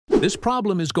This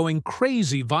problem is going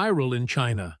crazy viral in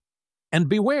China. And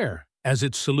beware, as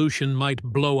its solution might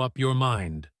blow up your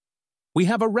mind. We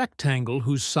have a rectangle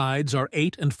whose sides are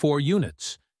 8 and 4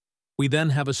 units. We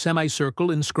then have a semicircle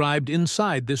inscribed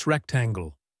inside this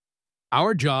rectangle.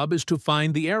 Our job is to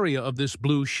find the area of this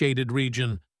blue shaded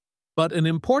region. But an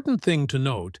important thing to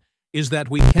note is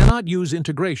that we cannot use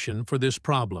integration for this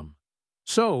problem.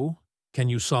 So, can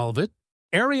you solve it?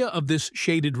 Area of this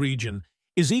shaded region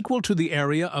is equal to the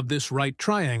area of this right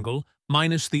triangle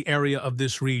minus the area of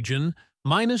this region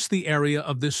minus the area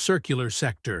of this circular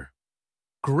sector.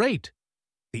 Great!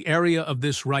 The area of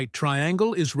this right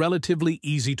triangle is relatively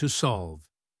easy to solve.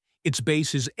 Its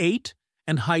base is 8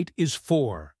 and height is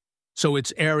 4, so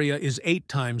its area is 8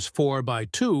 times 4 by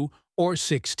 2, or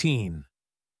 16.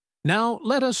 Now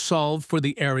let us solve for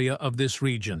the area of this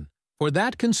region. For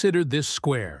that, consider this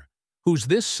square, whose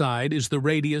this side is the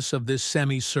radius of this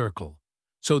semicircle.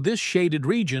 So this shaded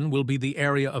region will be the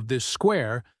area of this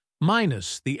square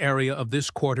minus the area of this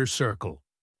quarter circle.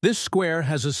 This square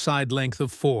has a side length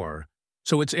of 4,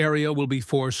 so its area will be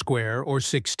 4 square, or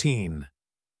 16.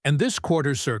 And this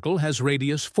quarter circle has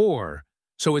radius 4,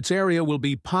 so its area will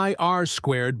be pi r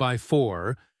squared by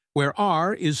 4, where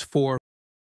r is 4,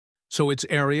 so its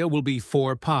area will be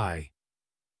 4 pi.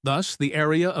 Thus, the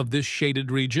area of this shaded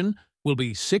region will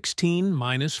be 16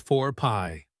 minus 4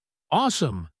 pi.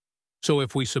 Awesome! So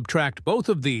if we subtract both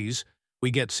of these,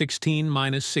 we get 16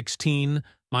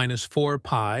 minus 4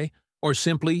 pi, or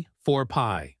simply 4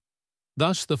 pi.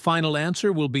 Thus, the final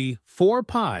answer will be 4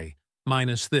 pi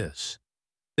minus this.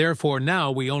 Therefore,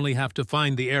 now we only have to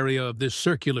find the area of this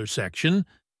circular section,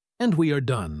 and we are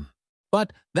done.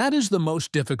 But that is the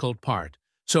most difficult part,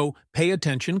 so pay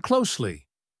attention closely.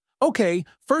 Okay,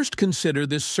 first consider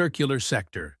this circular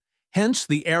sector. Hence,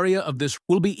 the area of this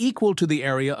will be equal to the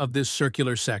area of this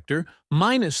circular sector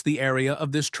minus the area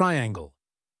of this triangle.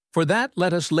 For that,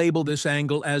 let us label this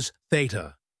angle as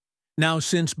theta. Now,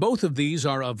 since both of these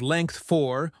are of length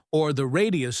 4, or the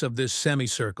radius of this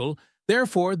semicircle,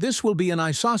 therefore this will be an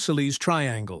isosceles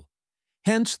triangle.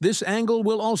 Hence, this angle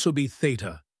will also be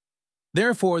theta.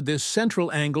 Therefore, this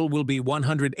central angle will be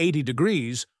 180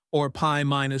 degrees, or pi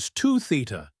minus 2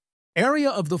 theta. Area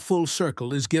of the full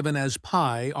circle is given as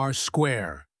pi r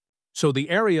square. So the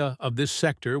area of this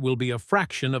sector will be a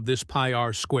fraction of this pi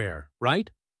r square, right?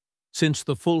 Since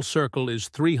the full circle is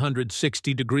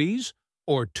 360 degrees,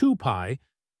 or 2 pi,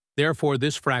 therefore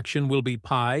this fraction will be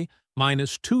pi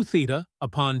minus 2 theta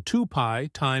upon 2 pi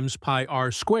times pi r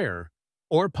square,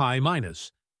 or pi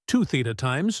minus 2 theta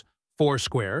times 4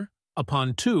 square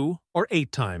upon 2, or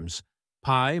 8 times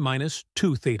pi minus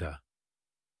 2 theta.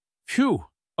 Phew!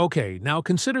 Okay, now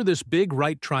consider this big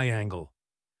right triangle.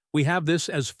 We have this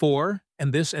as 4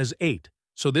 and this as 8,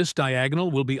 so this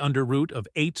diagonal will be under root of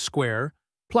 8 square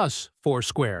plus 4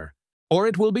 square, or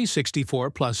it will be 64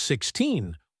 plus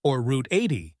 16, or root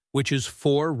 80, which is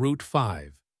 4 root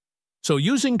 5. So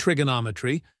using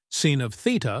trigonometry, sin of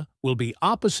theta will be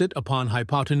opposite upon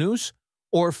hypotenuse,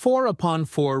 or 4 upon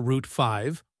 4 root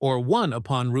 5, or 1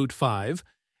 upon root 5,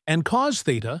 and cos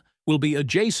theta will be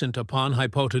adjacent upon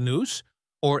hypotenuse,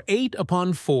 or 8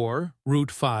 upon 4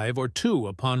 root 5, or 2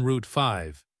 upon root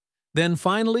 5. Then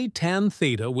finally, tan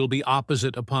theta will be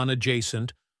opposite upon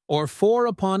adjacent, or 4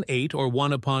 upon 8, or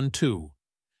 1 upon 2.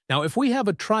 Now, if we have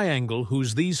a triangle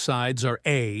whose these sides are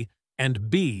A and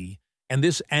B, and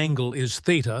this angle is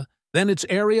theta, then its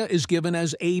area is given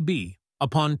as AB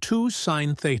upon 2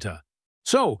 sine theta.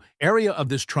 So, area of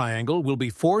this triangle will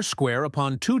be 4 square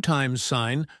upon 2 times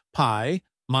sine pi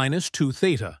minus 2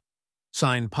 theta.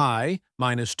 Sine pi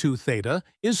minus 2 theta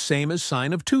is same as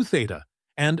sine of 2 theta,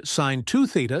 and sine 2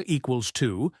 theta equals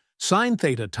 2 sine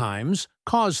theta times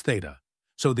cos theta.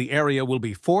 So the area will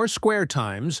be 4 square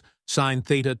times sine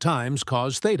theta times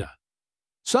cos theta.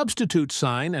 Substitute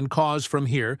sine and cos from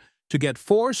here to get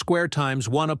 4 square times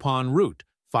 1 upon root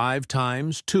 5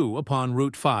 times 2 upon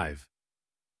root 5.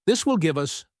 This will give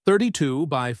us 32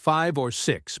 by 5, or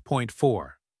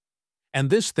 6.4. And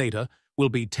this theta will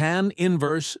be tan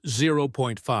inverse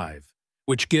 0.5,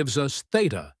 which gives us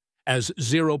theta as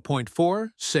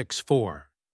 0.464.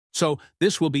 So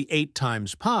this will be 8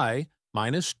 times pi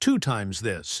minus 2 times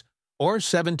this, or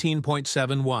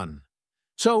 17.71.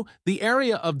 So the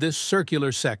area of this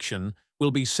circular section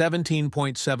will be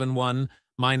 17.71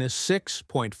 minus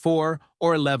 6.4,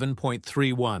 or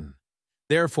 11.31.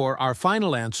 Therefore, our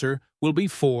final answer will be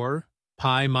 4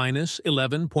 pi minus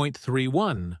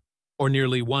 11.31, or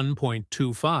nearly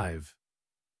 1.25.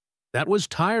 That was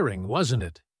tiring, wasn't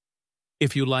it?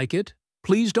 If you like it,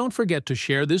 please don't forget to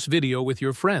share this video with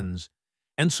your friends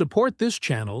and support this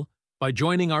channel by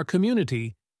joining our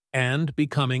community and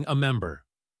becoming a member.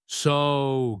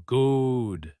 So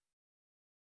good.